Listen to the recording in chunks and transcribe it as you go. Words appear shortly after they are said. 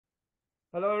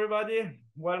Hello, everybody.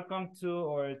 Welcome to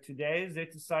our today's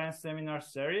data science seminar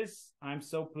series. I'm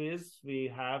so pleased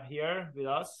we have here with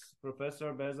us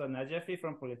Professor Behzad Najafi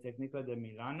from Politecnico di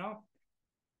Milano.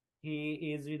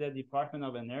 He is with the Department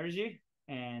of Energy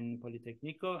and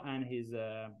Politecnico, and his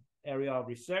area of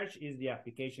research is the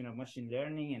application of machine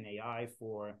learning and AI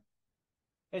for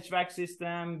HVAC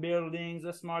system, buildings,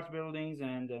 smart buildings,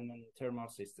 and thermal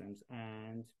systems.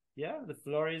 And yeah, the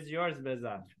floor is yours,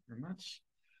 Behzad. Very much.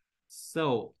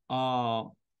 So,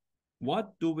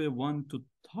 what do we want to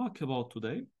talk about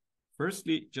today?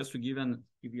 Firstly, just to give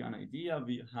you an idea,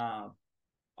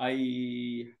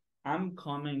 I am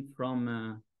coming from,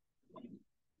 I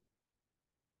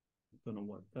don't know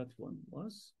what that one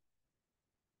was.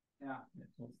 Yeah,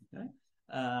 okay.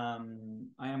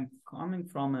 I am coming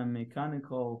from a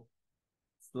mechanical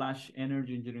 /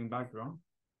 energy engineering background.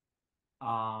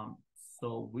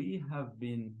 So we have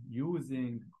been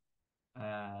using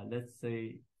let's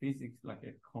say physics, like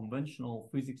a conventional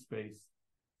physics-based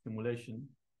simulation,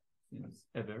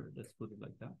 ever. Let's put it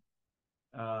like that.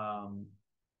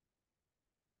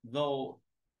 Though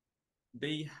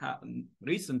they have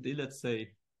recently, let's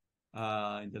say,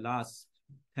 in the last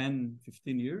 10,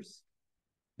 15 years,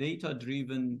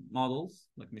 data-driven models,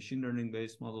 like machine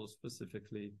learning-based models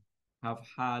specifically, have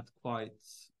had quite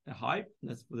a hype.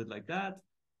 Let's put it like that.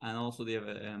 And also they have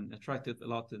attracted a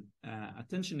lot of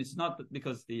attention. It's not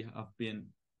because they have been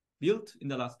built in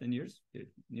the last 10 years. The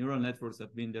neural networks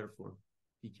have been there for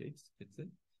decades, let's say.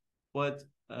 But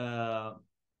that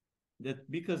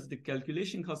because the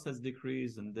calculation cost has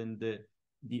decreased, and then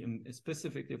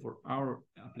specifically for our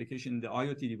application, the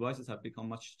IoT devices have become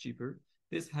much cheaper.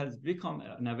 This has become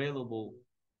an available,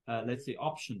 let's say,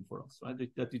 option for us, right?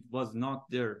 That it was not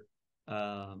there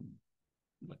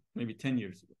maybe 10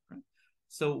 years ago, right?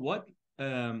 So what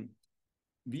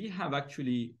we have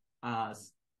actually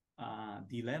as a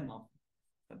dilemma,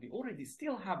 that we already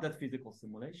still have that physical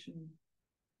simulation,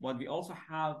 but we also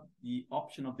have the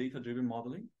option of data-driven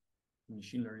modeling,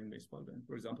 machine learning-based modeling,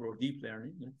 for example, or deep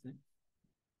learning, let's say.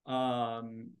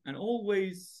 And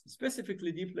always,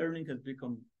 specifically, deep learning has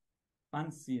become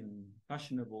fancy and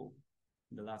fashionable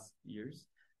in the last years.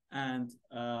 And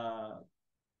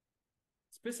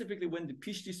specifically, when the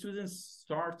PhD students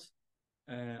start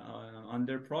on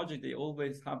their project, they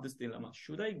always have this dilemma.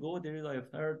 Should I go there?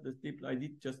 I've heard I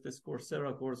did just this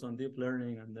Coursera course on deep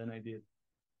learning, and then I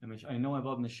know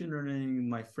about machine learning.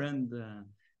 My friend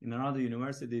in another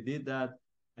university did that.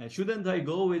 Shouldn't I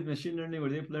go with machine learning or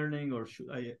deep learning, or should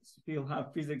I still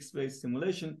have physics-based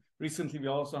simulation? Recently, we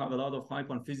also have a lot of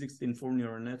hype on physics-informed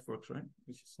neural networks, right?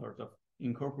 Which is sort of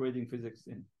incorporating physics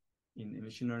in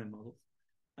machine learning models.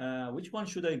 Which one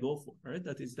should I go for, right?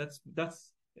 That's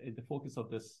the focus of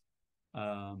this,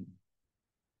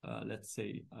 let's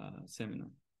say,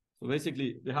 seminar. So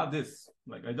basically, we have this,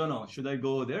 like, I don't know, should I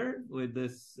go there with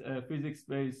this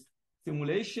physics-based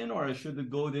simulation, or I should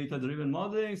go data-driven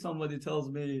modeling? Somebody tells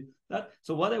me that.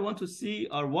 So what I want to see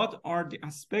are what are the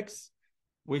aspects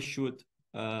we should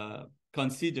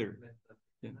consider.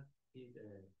 Yeah.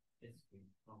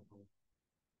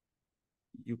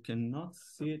 You cannot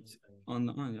see it on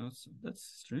the audio, so that's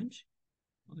strange.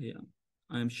 Oh, yeah.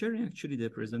 I'm sharing actually the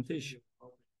presentation.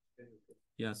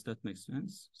 Yes, that makes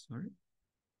sense. Sorry.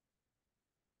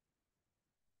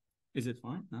 Is it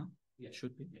fine now? Yeah, it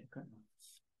should be. Okay.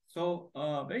 So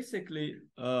basically,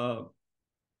 we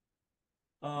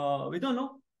don't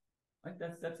know. Right?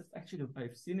 That's actually,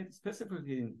 I've seen it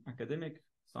specifically in academic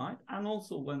side, and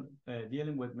also when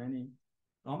dealing with many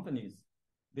companies.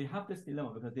 They have this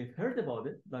dilemma because they've heard about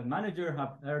it. Like manager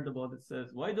have heard about it,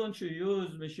 says, why don't you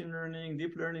use machine learning,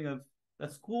 deep learning?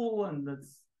 That's cool, and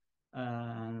that's we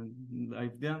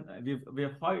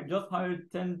have just hired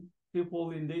 10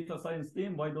 people in data science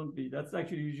team. Why don't we? That's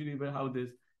actually usually how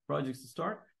these projects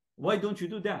start. Why don't you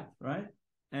do that, right?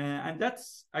 And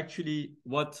that's actually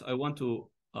what I want to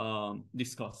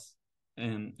discuss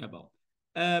about.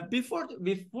 Before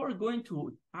going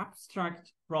to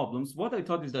abstract problems, what I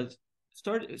thought is that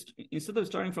instead of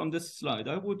starting from this slide,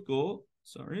 I would go,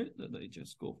 sorry, that I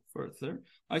just go further.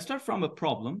 I start from a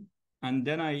problem, and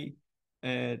then I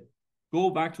go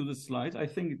back to the slide. I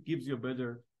think it gives you a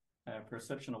better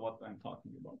perception of what I'm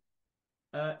talking about.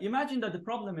 Imagine that the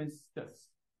problem is this.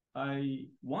 I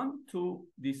want to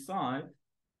decide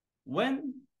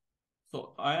when,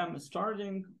 so I am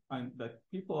starting, that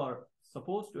people are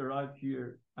supposed to arrive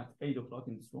here at 8 o'clock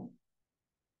in this room.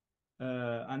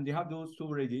 And they have those two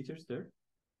radiators there.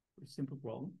 Very simple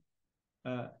problem.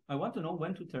 I want to know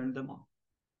when to turn them on.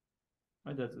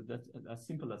 Right? That's as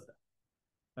simple as that.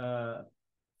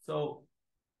 So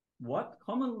what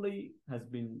commonly has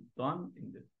been done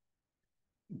in the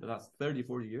in the last 30,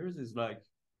 40 years is like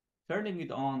turning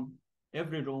it on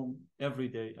every room, every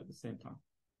day at the same time.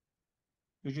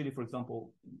 Usually, for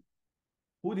example,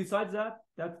 who decides that?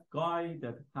 That guy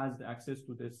that has the access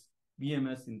to this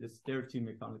BMS in this 30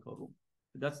 mechanical room.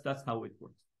 That's how it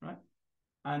works, right?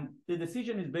 And the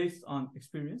decision is based on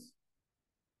experience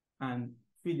and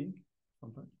feeling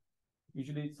sometimes.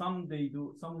 Usually some they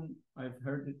do, some I've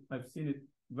heard it, I've seen it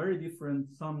very different.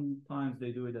 Sometimes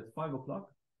they do it at 5 o'clock.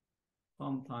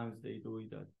 Sometimes they do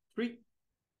it at 3.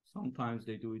 Sometimes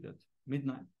they do it at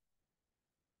midnight.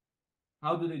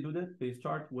 How do they do that? They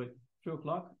start with 3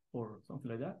 o'clock or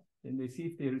something like that. Then they see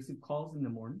if they receive calls in the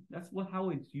morning. That's how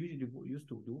it usually used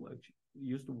to do. Actually,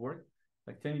 used to work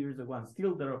like 10 years ago. And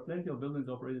still there are plenty of buildings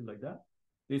operated like that.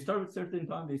 They start with certain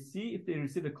time. They see if they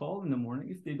receive a call in the morning.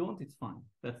 If they don't, it's fine.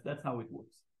 That's how it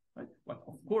works, right? But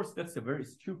of course, that's a very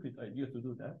stupid idea to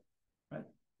do that, right?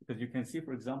 Because you can see,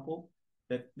 for example,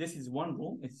 that this is one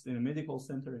room. It's in a medical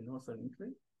center in northern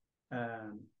Italy.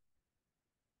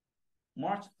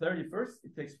 March 31st,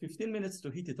 it takes 15 minutes to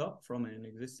heat it up from an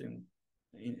existing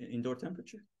indoor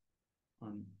temperature.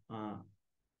 On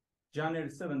January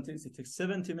 17th, it takes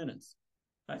 70 minutes.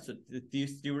 Right? So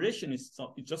this duration is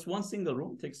just one single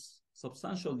room takes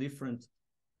substantial different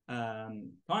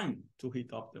time to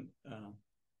heat up them.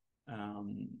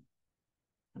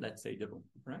 Let's say the room,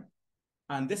 right?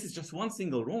 And this is just one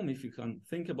single room. If you can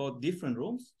think about different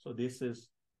rooms, so this is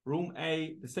room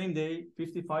A, the same day,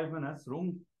 55 minutes.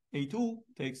 Room A2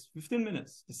 takes 15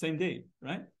 minutes, the same day,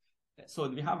 right? So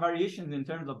we have variations in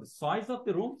terms of the size of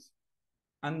the rooms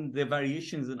and the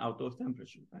variations in outdoor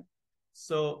temperature, right?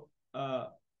 So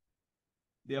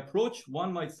the approach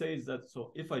one might say is that,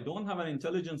 so if I don't have an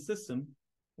intelligent system,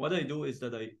 what I do is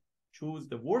that I choose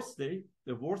the worst day,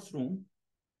 the worst room,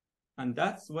 and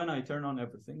that's when I turn on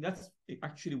everything. That's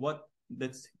actually what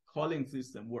that calling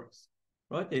system works,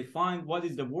 right? They find what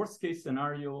is the worst case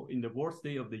scenario in the worst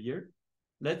day of the year.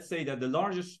 Let's say that the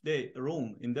largest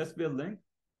room in this building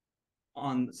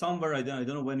on somewhere, I don't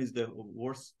know when is the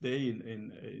worst day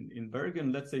in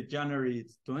Bergen, let's say January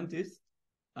 20th,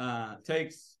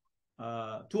 takes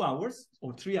 2 hours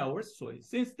or 3 hours. So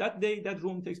since that day, that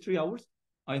room takes 3 hours,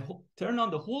 I turn on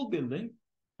the whole building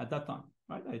at that time,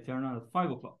 right? I turn on at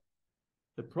 5 o'clock.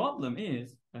 The problem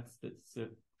is that's a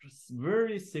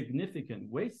very significant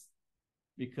waste,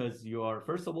 because you are,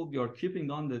 first of all, you are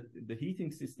keeping on the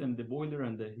heating system, the boiler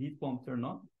and the heat pump turn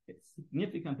on. It's a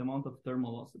significant amount of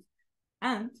thermal losses.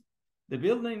 And the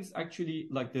buildings actually,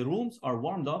 like the rooms are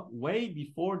warmed up way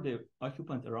before the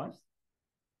occupant arrives.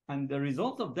 And the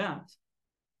result of that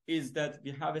is that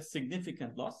we have a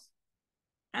significant loss.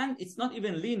 And it's not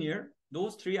even linear.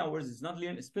 Those 3 hours is not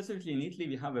linear. Specifically in Italy,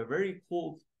 we have a very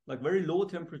cold, like very low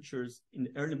temperatures in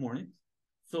the early morning.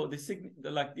 So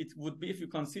like it would be, if you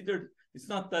consider, it's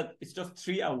not that it's just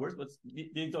 3 hours, but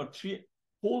these are 3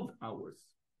 cold hours.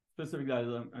 Specifically,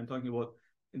 I'm talking about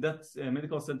that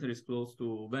medical center is close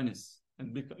to Venice,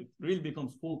 and it really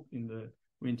becomes cold in the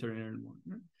winter and early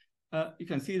morning. You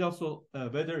can see it also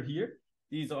better here.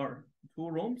 These are 2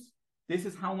 rooms. This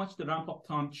is how much the ramp-up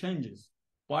time changes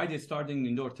by the starting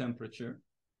indoor temperature,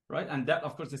 right? And that,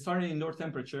 of course, the starting indoor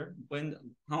temperature,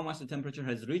 how much the temperature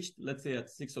has reached, let's say at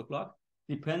 6 o'clock,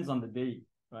 depends on the day,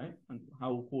 right? And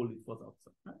how cold it was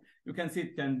outside, right? You can see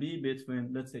it can be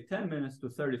between, let's say, 10 minutes to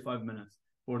 35 minutes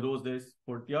for those days.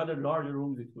 For the other larger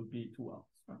rooms, it would be 2 hours,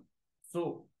 right?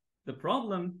 So the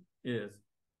problem is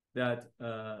that,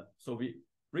 so we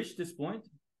reached this point.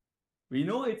 We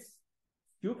know it's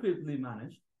stupidly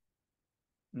managed.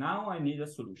 Now I need a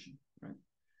solution, right?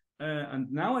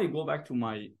 And now I go back to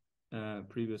my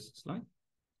previous slide,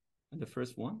 the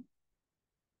first one.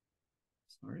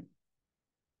 Sorry.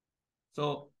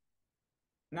 So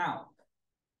now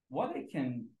what I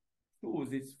can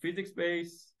choose is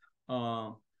physics-based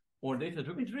or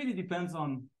data-driven. It really depends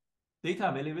on data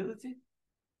availability.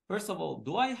 First of all,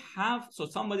 do I have, so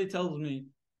somebody tells me,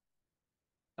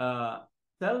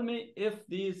 tell me if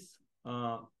these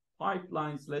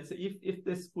pipelines, let's say if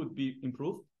this could be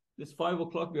improved, this 5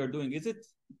 o'clock we are doing, is it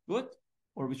good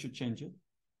or we should change it?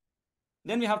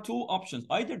 Then we have 2 options.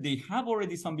 Either they have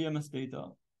already some BMS data.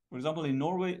 For example, in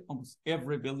Norway, almost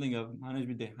every building of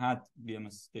management, they had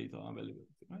BMS data available,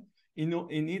 right?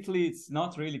 In Italy, it's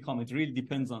not really common. It really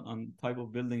depends on type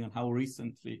of building and how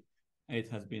recently it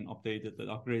has been updated and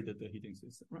upgraded the heating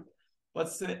system, right?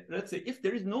 But let's say if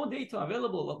there is no data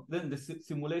available, then the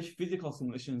physical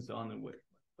simulations are on the way.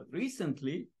 But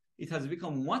recently, it has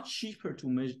become much cheaper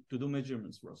to do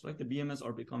measurements for us, right? The BMS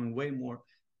are becoming way more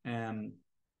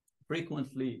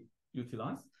frequently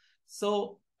utilized.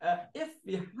 So if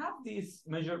we have these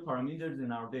measured parameters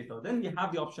in our data, then we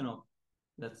have the option of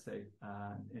let's say,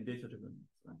 in data-driven.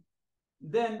 Right?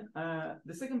 Then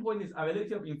the second point is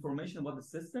availability of information about the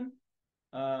system.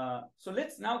 So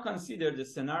let's now consider the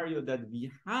scenario that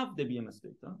we have the BMS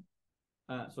data.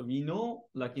 So we know,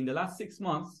 like in the last 6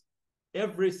 months,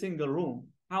 every single room,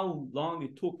 how long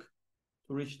it took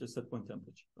to reach the set point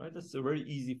temperature, right? That's a very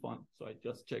easy one. So I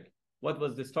just check. What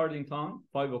was the starting time?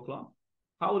 5 o'clock.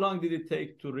 How long did it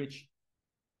take to reach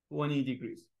 20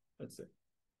 degrees, let's say?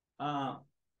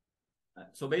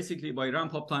 So basically, by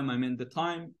ramp-up time, I mean the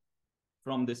time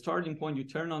from the starting point you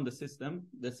turn on the system,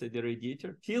 let's say the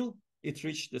radiator, till it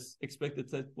reached this expected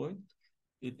set point.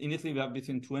 It initially we have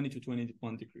between 20 to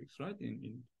 21 degrees, right,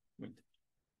 in winter.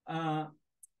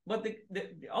 But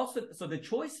also, so the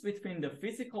choice between the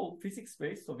physics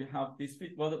space, so we have this,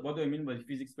 what do I mean by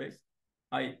physics space?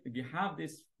 We have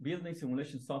this building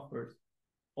simulation software,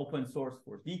 open source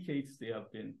for decades, they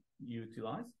have been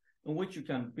utilized, in which you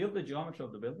can build the geometry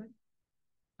of the building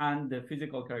and the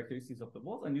physical characteristics of the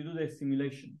walls, and you do the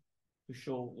simulation to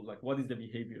show like what is the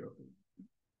behavior of it.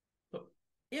 So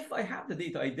if I have the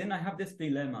data, then I have this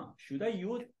dilemma. Should I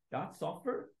use that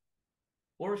software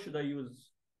or should I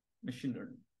use machine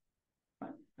learning?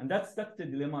 Right? And that's the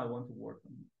dilemma I want to work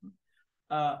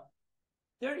on.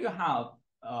 There you have,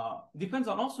 depends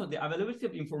on also the availability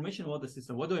of information about the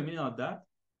system. What do I mean about that?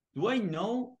 Do I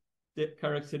know the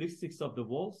characteristics of the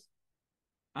walls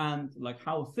and like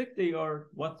how thick they are,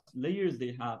 what layers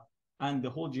they have, and the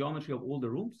whole geometry of all the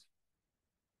rooms?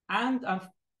 And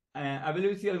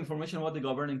availability of information about the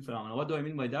governing phenomena. What do I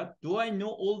mean by that? Do I know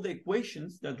all the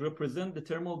equations that represent the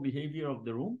thermal behavior of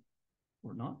the room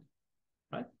or not?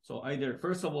 Right? So either,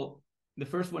 first of all, the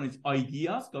first one is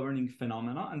ideas, governing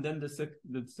phenomena, and then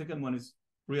the second one is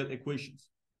real equations.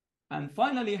 And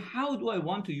finally, how do I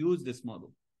want to use this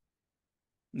model?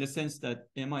 In the sense that,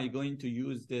 am I going to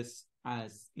use this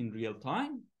as in real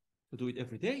time to do it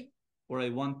every day, or I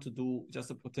want to do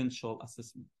just a potential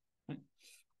assessment? Right?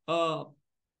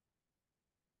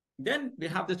 Then we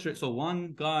have the so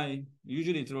one guy,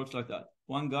 usually it works like that.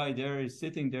 One guy there is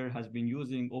sitting there, has been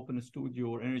using Open Studio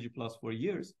or Energy Plus for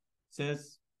years,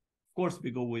 says, of course,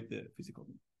 we go with the physical.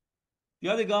 The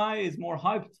other guy is more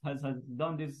hyped, has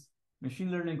done these machine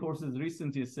learning courses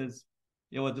recently, says,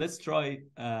 yeah, well, let's try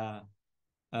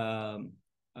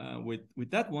with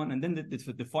that one. And then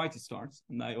the fight starts.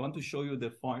 And I want to show you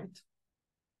the fight,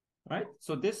 right?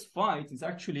 So this fight is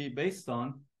actually based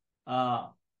on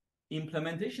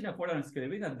implementation effort and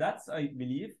scalability. And that's, I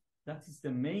believe, that is the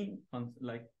main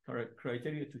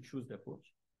criteria to choose the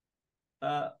approach.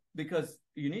 Because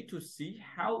you need to see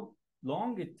how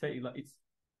long it takes.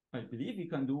 I believe you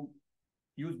can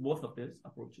use both of these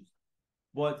approaches,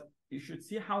 but you should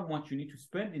see how much you need to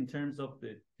spend in terms of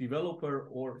the developer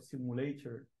or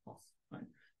simulator cost. Right?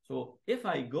 So if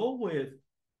I go with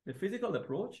the physical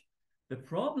approach, the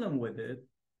problem with it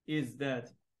is that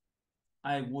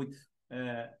I would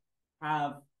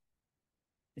have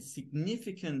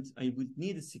I would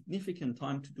need a significant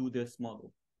time to do this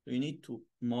model. So you need to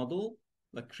model,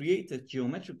 like create a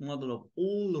geometric model of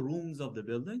all the rooms of the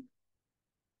building,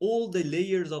 all the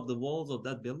layers of the walls of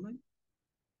that building.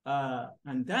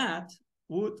 And that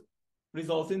would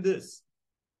result in this,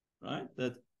 right?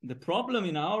 That the problem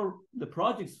in the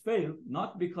projects fail,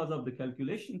 not because of the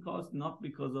calculation cost, not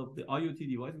because of the IoT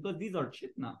device, because these are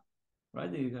cheap now,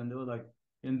 right? You can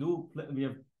do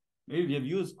maybe we have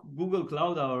used Google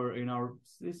Cloud in our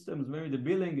systems. Maybe the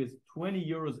billing is 20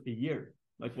 euros a year,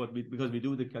 because we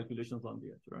do the calculations on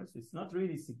the edge, right? So it's not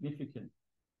really significant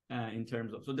in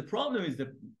terms of. So the problem is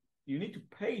that you need to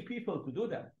pay people to do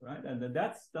that, right? And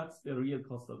that's the real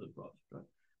cost of the project, right?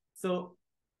 So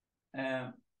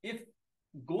if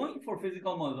going for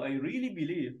physical models, I really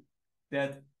believe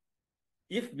that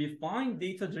if we find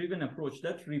data-driven approach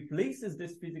that replaces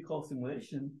this physical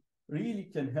simulation, really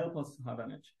can help us to have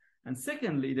an edge. And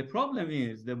secondly, the problem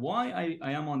is that why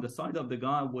I am on the side of the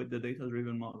guy with the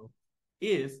data-driven model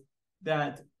is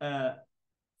that,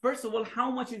 first of all, how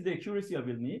much is the accuracy I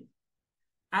will need?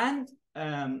 And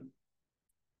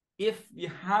if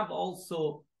we have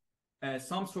also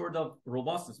some sort of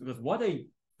robustness, because what I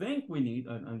think we need,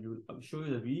 and I'll show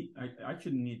you that we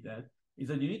actually need that, is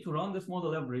that you need to run this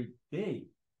model every day,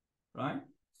 right?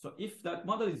 So if that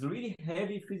model is really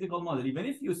heavy physical model, even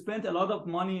if you spend a lot of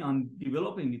money on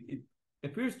developing it, it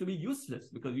appears to be useless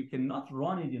because you cannot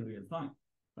run it in real time,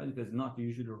 right? Because it's not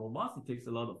usually robust, it takes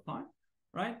a lot of time,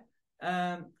 right?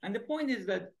 And the point is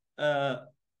that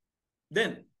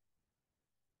then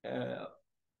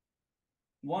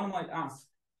one might ask,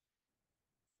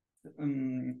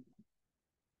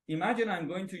 imagine I'm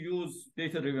going to use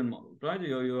data-driven models, right?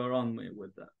 You are on me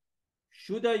with that.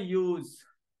 Should I use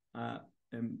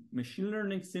machine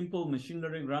learning, simple machine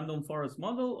learning random forest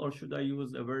model, or should I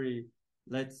use a very,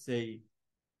 let's say,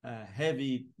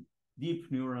 heavy,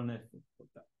 deep neural network for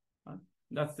that? Right?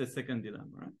 That's the second dilemma,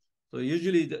 right? So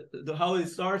usually how it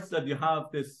starts that you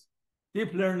have this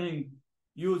deep learning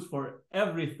used for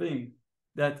everything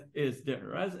that is there,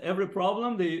 right? Every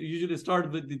problem, they usually start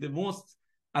with the most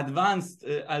advanced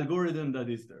algorithm that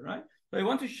is there, right? So I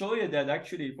want to show you that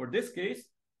actually for this case,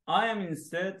 I am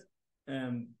instead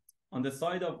on the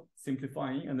side of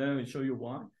simplifying, and then I will show you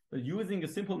why. But using a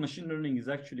simple machine learning is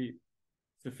actually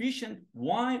sufficient.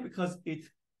 Why? Because it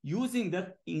using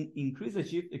that increased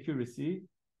achieved accuracy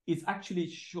is actually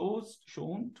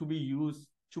shown to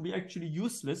be actually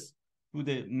useless to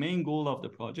the main goal of the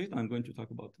project. I'm going to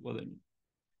talk about what I mean.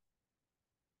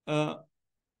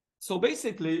 So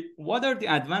basically, what are the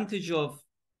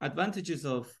advantages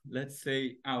of, let's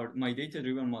say, my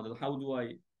data-driven model? How do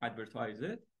I advertise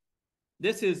it?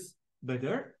 This is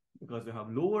better because we have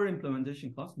lower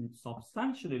implementation costs,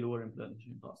 substantially lower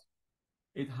implementation costs.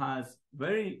 It has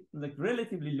very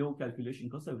relatively low calculation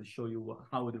costs. I will show you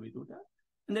how do we do that.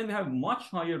 And then we have much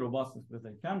higher robustness because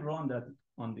I can run that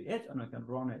on the edge and I can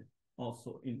run it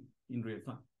also in real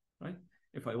time, right?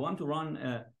 If I want to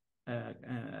run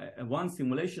one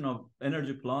simulation of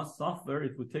energy plus software,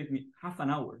 it would take me half an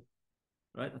hour,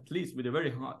 right? At least with a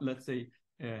very hot, let's say,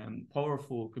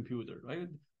 powerful computer, right?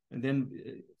 And then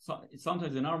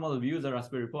sometimes in our model we use a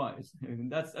Raspberry Pi.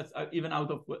 That's even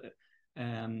out of,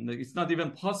 it's not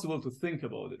even possible to think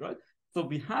about it, right? So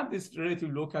we have this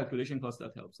relatively low calculation cost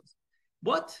that helps us.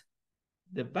 But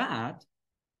the bad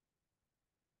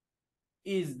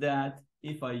is that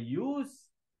if I use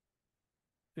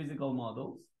physical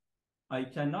models, I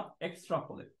cannot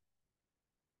extrapolate.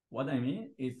 What I mean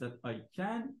is that I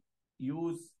can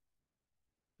use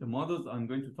the models I'm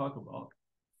going to talk about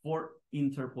for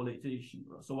interpolation.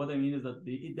 So what I mean is that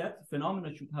that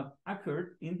phenomena should have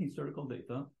occurred in historical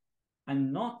data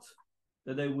and not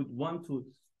that I would want to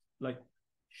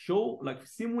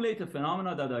simulate a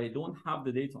phenomena that I don't have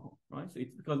the data on, right? So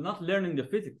it's because not learning the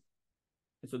physics.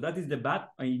 So that is the bad.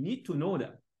 I need to know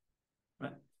that,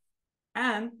 right?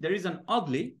 And there is an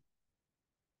ugly.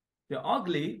 The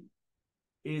ugly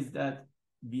is that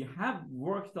we have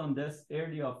worked on this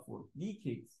area for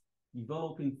decades,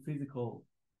 developing physical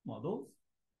models,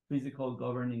 physical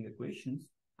governing equations,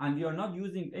 and we are not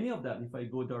using any of that if I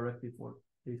go directly for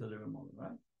data-driven model,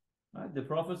 right? The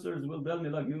professors will tell me,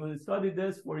 like, you will study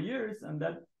this for years, and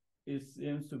that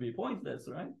seems to be pointless,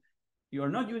 right? You are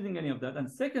not using any of that. And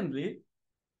secondly,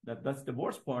 that's the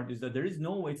worst part, is that there is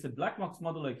no, it's a black box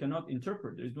model I cannot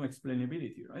interpret. There is no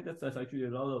explainability, right? That's actually a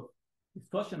lot of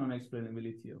discussion on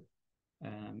explainability of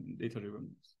data-driven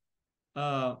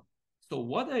models. So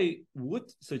what I would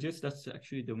suggest, that's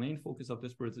actually the main focus of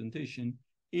this presentation,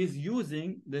 is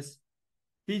using this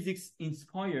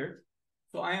physics-inspired.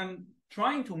 So I am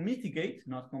trying to mitigate,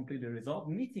 not completely resolve,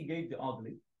 mitigate the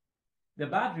ugly. The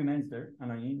bad remains there,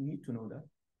 and I need to know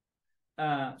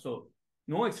that. So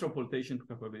no extrapolation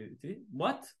capability,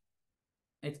 but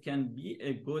it can be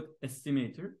a good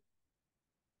estimator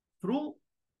through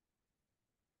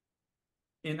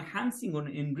enhancing or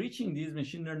enriching these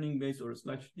machine learning based or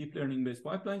deep learning based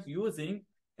pipelines using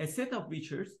a set of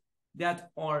features that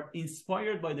are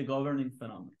inspired by the governing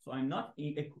phenomenon. So I'm not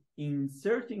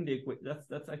inserting the equation.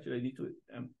 That's actually, I need to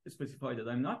specify that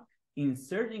I'm not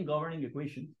inserting governing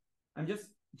equations. I'm just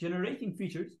generating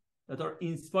features that are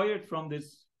inspired from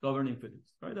this governing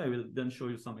physics, right? I will then show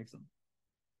you some examples.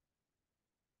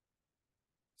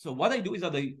 So what I do is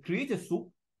that I create a soup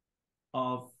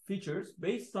of features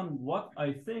based on what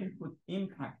I think would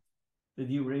impact the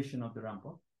duration of the ramp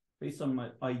up, based on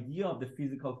my idea of the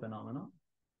physical phenomena.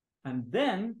 And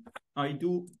then I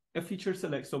do a feature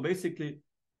select. So basically,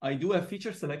 I do a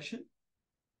feature selection,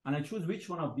 and I choose which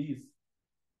one of these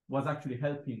was actually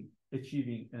helping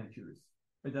achieving an accuracy.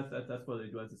 But that's what I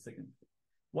do as a second.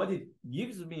 What it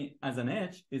gives me as an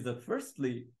edge is that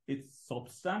firstly, it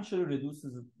substantially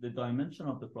reduces the dimension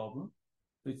of the problem.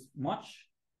 So it's much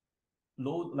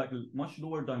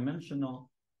lower dimensional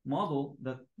model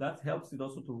that helps it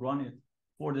also to run it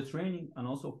for the training and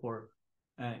also for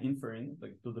inferring,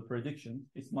 like to the prediction.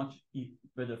 It's much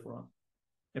better for us.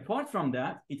 Apart from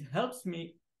that, it helps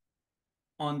me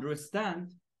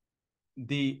understand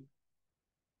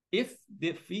if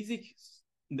the physics,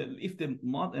 if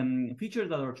the features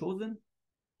that are chosen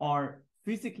are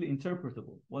physically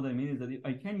interpretable. What I mean is that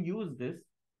I can use this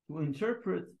to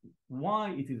interpret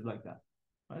why it is like that,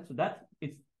 right? So that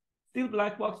it's still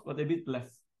black box, but a bit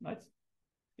less, right?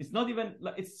 It's not even,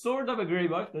 it's sort of a gray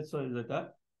box, let's say it like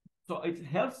that. So it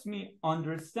helps me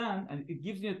understand, and it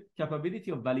gives me a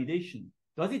capability of validation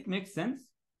does it make sense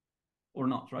or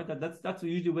not, right? That's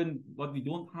usually what we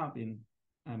don't have in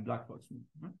black box model,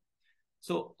 right?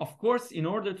 So of course, in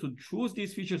order to choose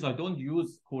these features, I don't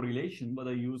use correlation, but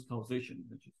I use causation,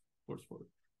 which is of course for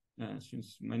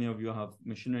since many of you have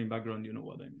machine learning background, you know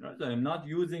what I mean, right? So I'm not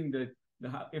using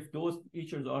if those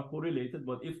features are correlated,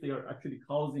 but if they are actually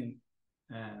causing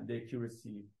the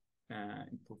accuracy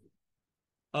improvement.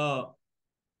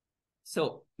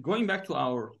 So going back to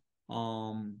our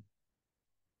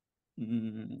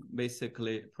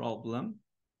basically problem,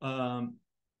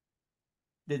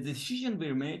 the decision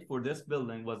we made for this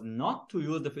building was not to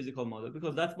use the physical model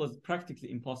because that was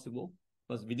practically impossible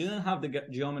because we didn't have the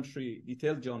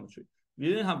detailed geometry. We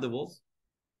didn't have the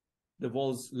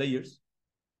walls layers,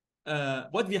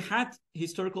 but we had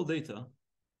historical data.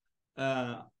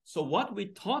 So what we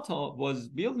thought of was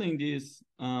building these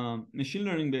machine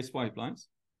learning based pipelines.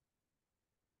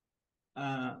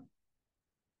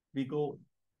 We go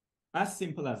as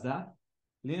simple as that.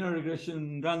 Linear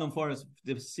regression, random forest,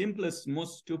 the simplest,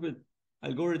 most stupid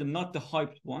algorithm, not the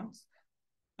hyped ones.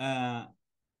 And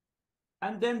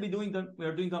then we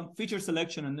are doing some feature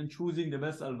selection and then choosing the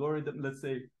best algorithm, let's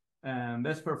say,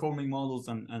 best performing models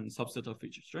and subset of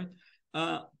features, right?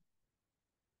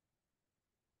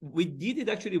 We did it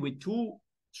actually with two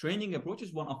training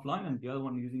approaches, one offline and the other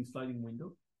one using sliding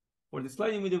window. For the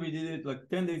sliding window, we did it like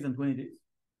 10 days and 20 days.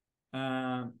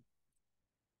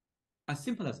 As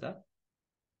simple as that.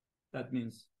 That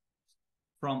means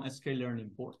from a sklearn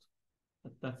import.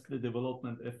 That's the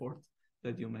development effort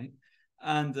that you make.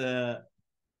 And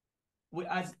we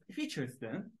as features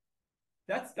then,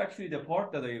 that's actually the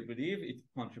part that I believe it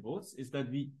contributes, is that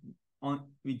we are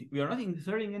not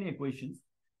inserting any equations,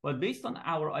 but based on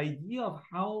our idea of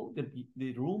how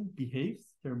the room behaves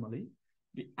thermally,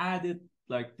 we added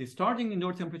like the starting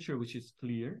indoor temperature, which is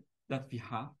clear that we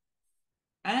have.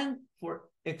 And for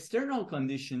external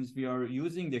conditions, we are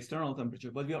using the external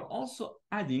temperature, but we are also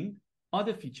adding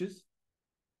other features.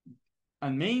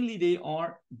 And mainly they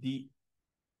are the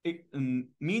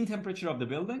mean temperature of the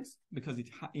buildings, because it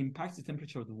impacts the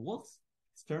temperature of the walls,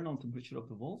 external temperature of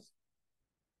the walls,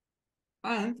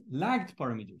 and lagged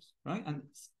parameters, right? And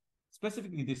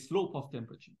specifically the slope of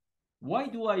temperature. Why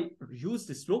do I use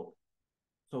the slope?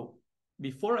 So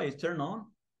before I turn on,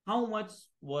 how much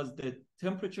was the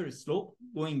temperature slope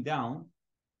going down,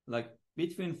 like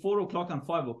between 4 o'clock and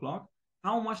 5 o'clock?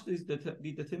 How much did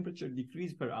the temperature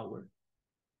decrease per hour?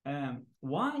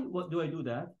 What do I do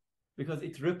that? Because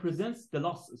it represents the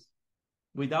losses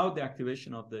without the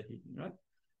activation of the heating, right?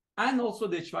 And also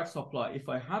the HVAC supply. If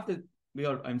I have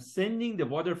I'm sending the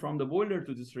water from the boiler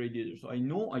to this radiator, so I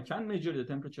know I can measure the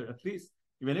temperature at least,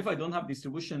 even if I don't have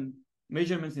distribution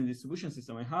measurements in the distribution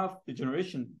system, I have the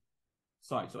generation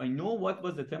side. So I know what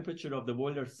was the temperature of the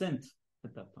boiler sent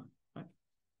at that time, right?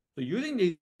 So using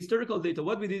the historical data,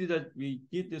 what we did is that we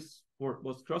did this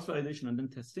was cross-validation and then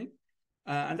testing.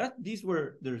 And these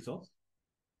were the results.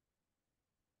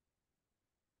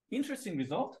 Interesting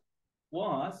result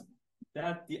was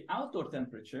that the outdoor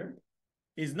temperature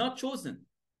is not chosen,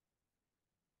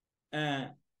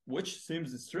 which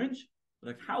seems strange.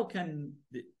 Like, how can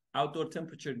the outdoor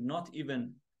temperature not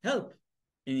even help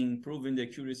in improving the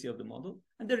accuracy of the model?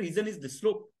 And the reason is the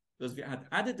slope, because we had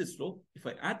added the slope. If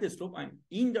I add the slope, I'm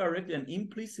indirectly and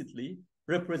implicitly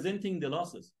representing the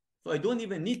losses. So I don't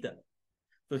even need that.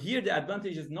 So here the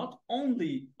advantage is not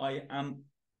only I am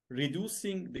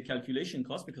reducing the calculation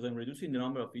cost because I'm reducing the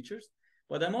number of features,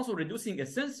 but I'm also reducing a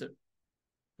sensor.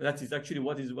 That is actually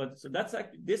so that's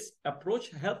actually, this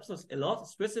approach helps us a lot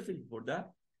specifically for that,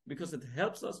 because it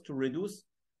helps us to reduce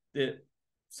the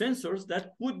sensors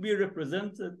that could be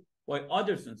represented by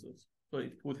other sensors. So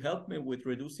it would help me with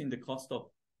reducing the cost of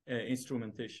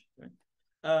instrumentation,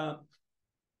 right?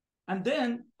 And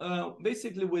then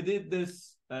basically we did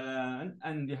this,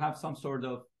 and you have some sort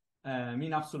of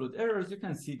mean absolute errors. You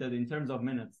can see that in terms of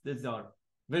minutes, these are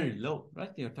very low,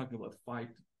 right? They are talking about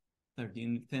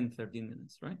 10, 13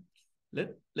 minutes, right?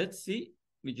 Let's see.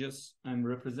 I'm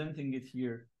representing it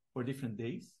here for different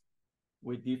days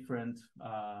with different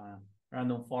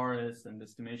random forests and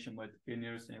estimation by the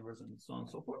nearest neighbors and so on and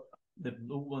so forth. The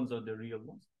blue ones are the real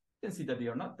ones. You can see that they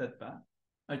are not that bad.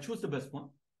 I choose the best one,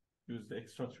 use the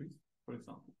extra trees, for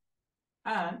example.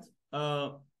 And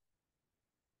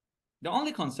the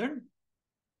only concern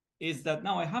is that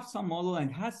now I have some model and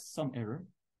it has some error,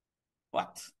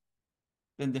 but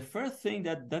then the first thing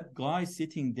that guy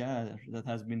sitting there that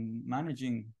has been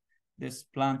managing this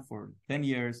plant for 10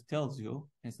 years tells you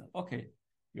is that, okay,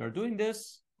 you are doing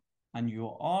this and you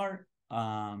are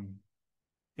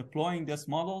deploying these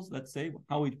models. Let's say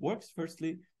how it works.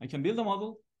 Firstly, I can build a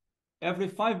model every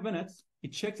 5 minutes,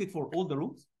 it checks it for all the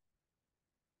rooms.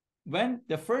 When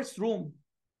the first room,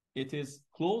 it is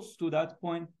close to that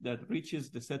point that reaches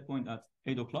the set point at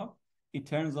 8 o'clock, it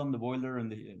turns on the boiler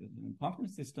and the pumping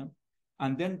system,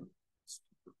 and then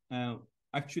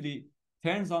actually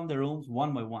turns on the rooms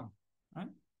one by one, right?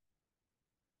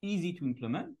 Easy to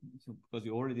implement, because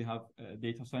you already have a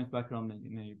data science background,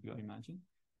 maybe I imagine.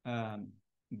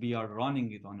 We are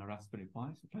running it on a Raspberry Pi,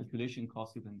 so calculation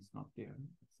cost even is not there.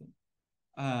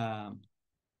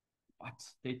 But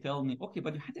they tell me, okay,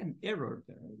 but you had an error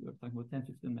there. We're talking about 10,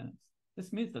 15 minutes.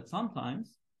 This means that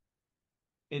sometimes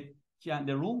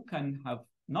the room can have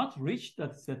not reached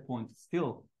that set point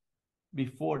still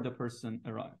before the person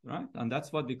arrived, right? And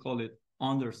that's what we call it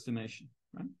underestimation,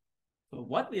 right? So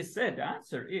what we said, the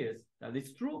answer is that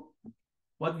it's true,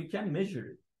 but we can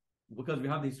measure it because we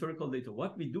have the historical data.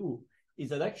 What we do is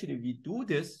that actually we do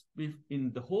this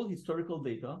in the whole historical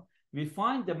data. We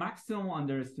find the maximum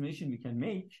underestimation we can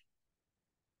make,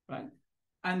 right?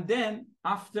 And then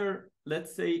after,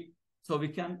 let's say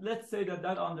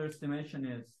that underestimation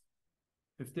is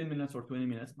 15 minutes or 20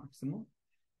 minutes maximum.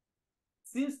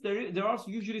 Since there are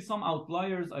usually some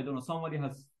outliers, I don't know, somebody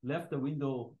has left the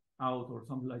window out or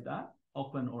something like that,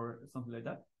 open or something like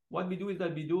that. What we do is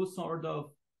that we do sort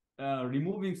of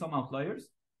removing some outliers.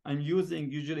 I'm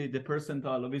using usually the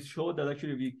percentile. We show that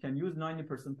actually we can use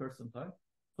 90% percentile.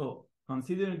 So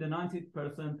considering the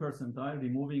 90% percentile,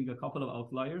 removing a couple of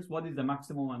outliers, what is the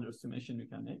maximum underestimation you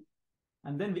can make?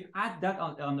 And then we add that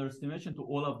underestimation to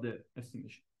all of the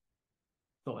estimation.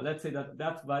 So let's say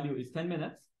that value is 10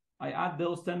 minutes. I add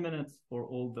those 10 minutes for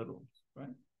all the rooms, right?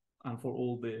 And for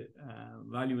all the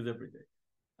values every day.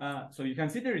 So you can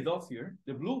see the results here.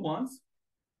 The blue ones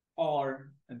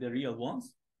are the real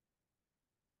ones.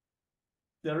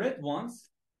 The red ones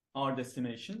are the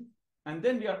estimation. And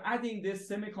then we are adding this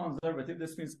semi-conservative.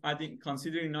 This means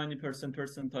considering 90%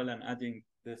 percentile and adding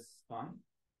this time.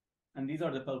 And these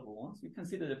are the purple ones. You can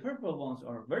see that the purple ones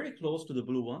are very close to the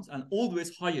blue ones and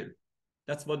always higher.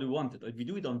 That's what we wanted. We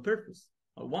do it on purpose.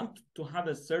 I want to have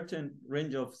a certain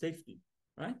range of safety,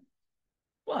 right?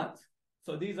 But,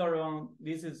 so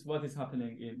this is what is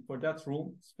happening for that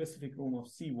room, specific room of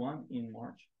C1 in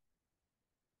March.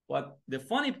 But the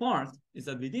funny part is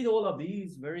that we did all of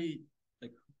these very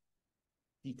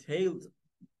detailed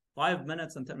 5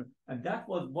 minutes and 10 minutes. And that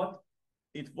was what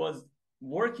it was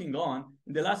working on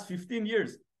in the last 15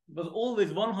 years. It was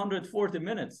always 140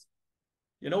 minutes.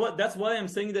 You know what? That's why I'm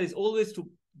saying that it's always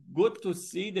good to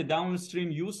see the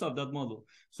downstream use of that model.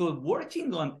 So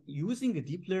working on using a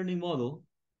deep learning model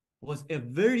was a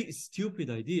very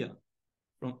stupid idea.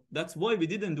 That's why we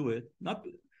didn't do it. Not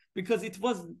because it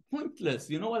was pointless.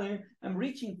 You know what I mean? I'm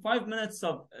reaching 5 minutes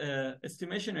of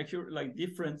estimation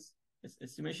difference,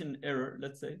 estimation error,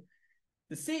 let's say.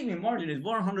 The saving margin is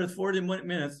 140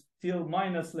 minutes till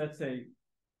minus, let's say,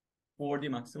 40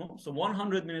 maximum. So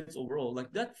 100 minutes overall.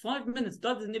 Like that 5 minutes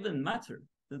doesn't even matter.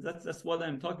 That's what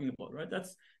I'm talking about, right?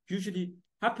 That's usually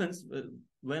happens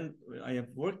when I have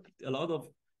worked a lot of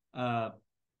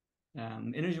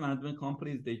energy management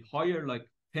companies. They hire like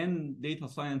 10 data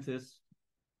scientists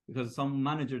because some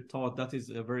manager thought that is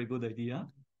a very good idea.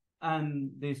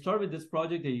 And they start with this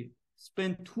project. They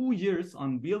spend 2 years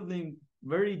on building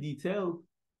very detailed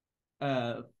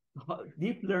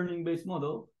deep learning based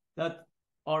model that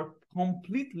are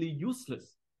completely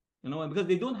useless, because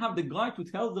they don't have the guy to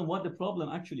tell them what the problem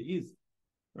actually is,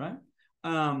 right?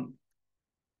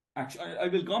 Actually, I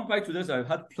will come back to this. I've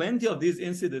had plenty of these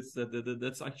incidents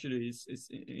that's actually is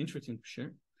interesting to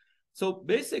share. So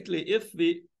basically, if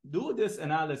we do this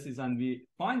analysis and we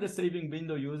find the saving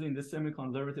window using the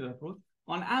semi-conservative approach,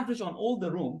 on average on all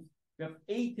the rooms, we have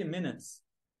 80 minutes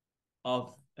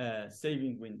of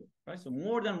saving window, right? So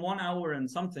more than 1 hour and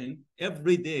something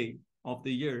every day of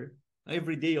the year,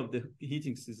 every day of the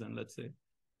heating season, let's say,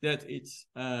 that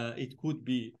it could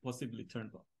be possibly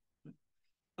turned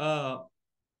off.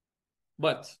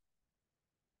 But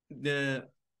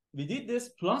we did this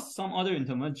plus some other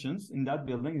interventions in that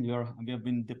building. We have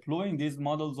been deploying these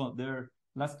models on their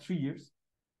last 3 years.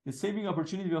 The saving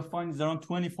opportunity we have found is around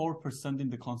 24% in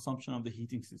the consumption of the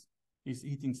heating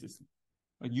system,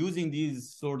 right? Using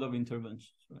these sort of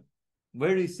interventions, right?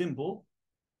 Very simple.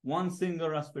 One single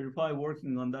Raspberry Pi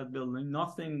working on that building,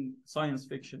 nothing science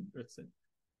fiction, let's say.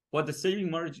 But the saving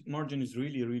margin is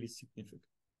really, really significant.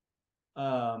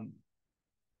 I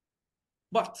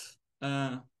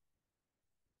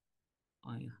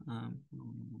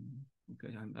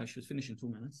should finish in 2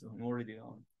 minutes, so I'm already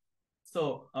on.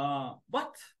 So,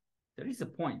 but there is a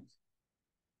point.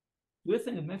 Do you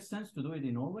think it makes sense to do it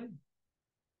in Norway?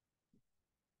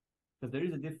 Because there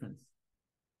is a difference.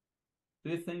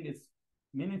 Do you think it's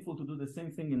meaningful to do the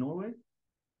same thing in Norway?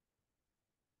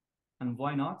 And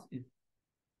why not? I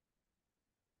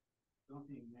don't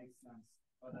think it makes sense,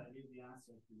 but I leave the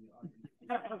answer to the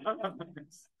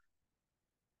audience.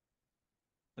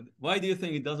 Why do you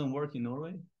think it doesn't work in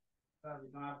Norway? We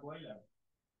don't have boiler.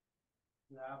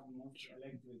 We have most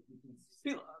electric.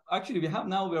 Still, actually, we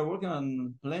are working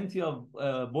on plenty of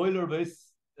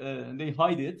boiler-based. They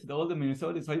hide it. All the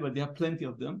municipalities hide, but they have plenty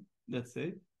of them. Let's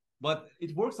say, but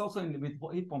it works also with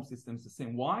heat pump systems the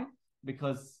same. Why?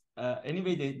 Because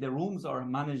anyway, the rooms are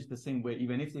managed the same way,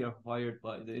 even if they are fired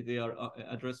by they are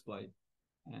addressed by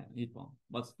heat pump.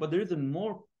 But there is a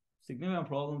more significant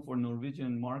problem for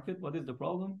Norwegian market. What is the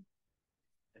problem?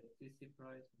 Electricity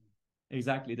price.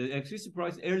 Exactly, the electricity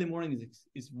price early morning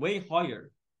is way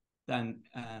higher than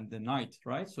the night,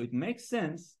 right? So it makes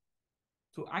sense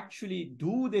to actually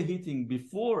do the heating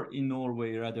before in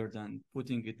Norway rather than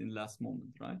putting it in last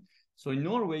moment, right? So in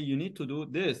Norway, you need to do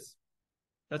this.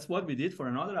 That's what we did for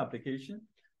another application.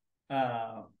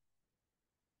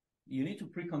 You need to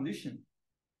precondition.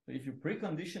 So if you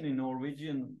precondition in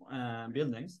Norwegian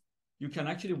buildings, you can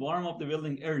actually warm up the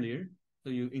building earlier. So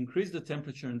you increase the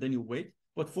temperature and then you wait.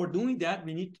 But for doing that,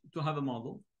 we need to have a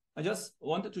model. I just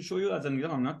wanted to show you as an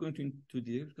example. I'm not going to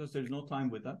detail because there's no time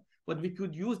with that. But we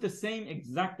could use the same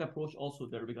exact approach also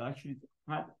there. We actually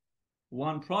had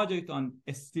one project on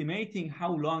estimating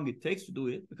how long it takes to do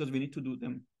it because we need to do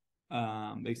them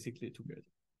basically together.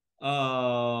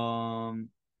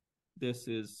 This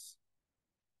is,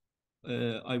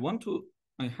 I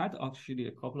had actually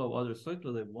a couple of other slides,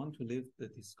 but I want to leave the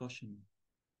discussion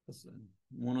as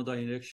monodirectional.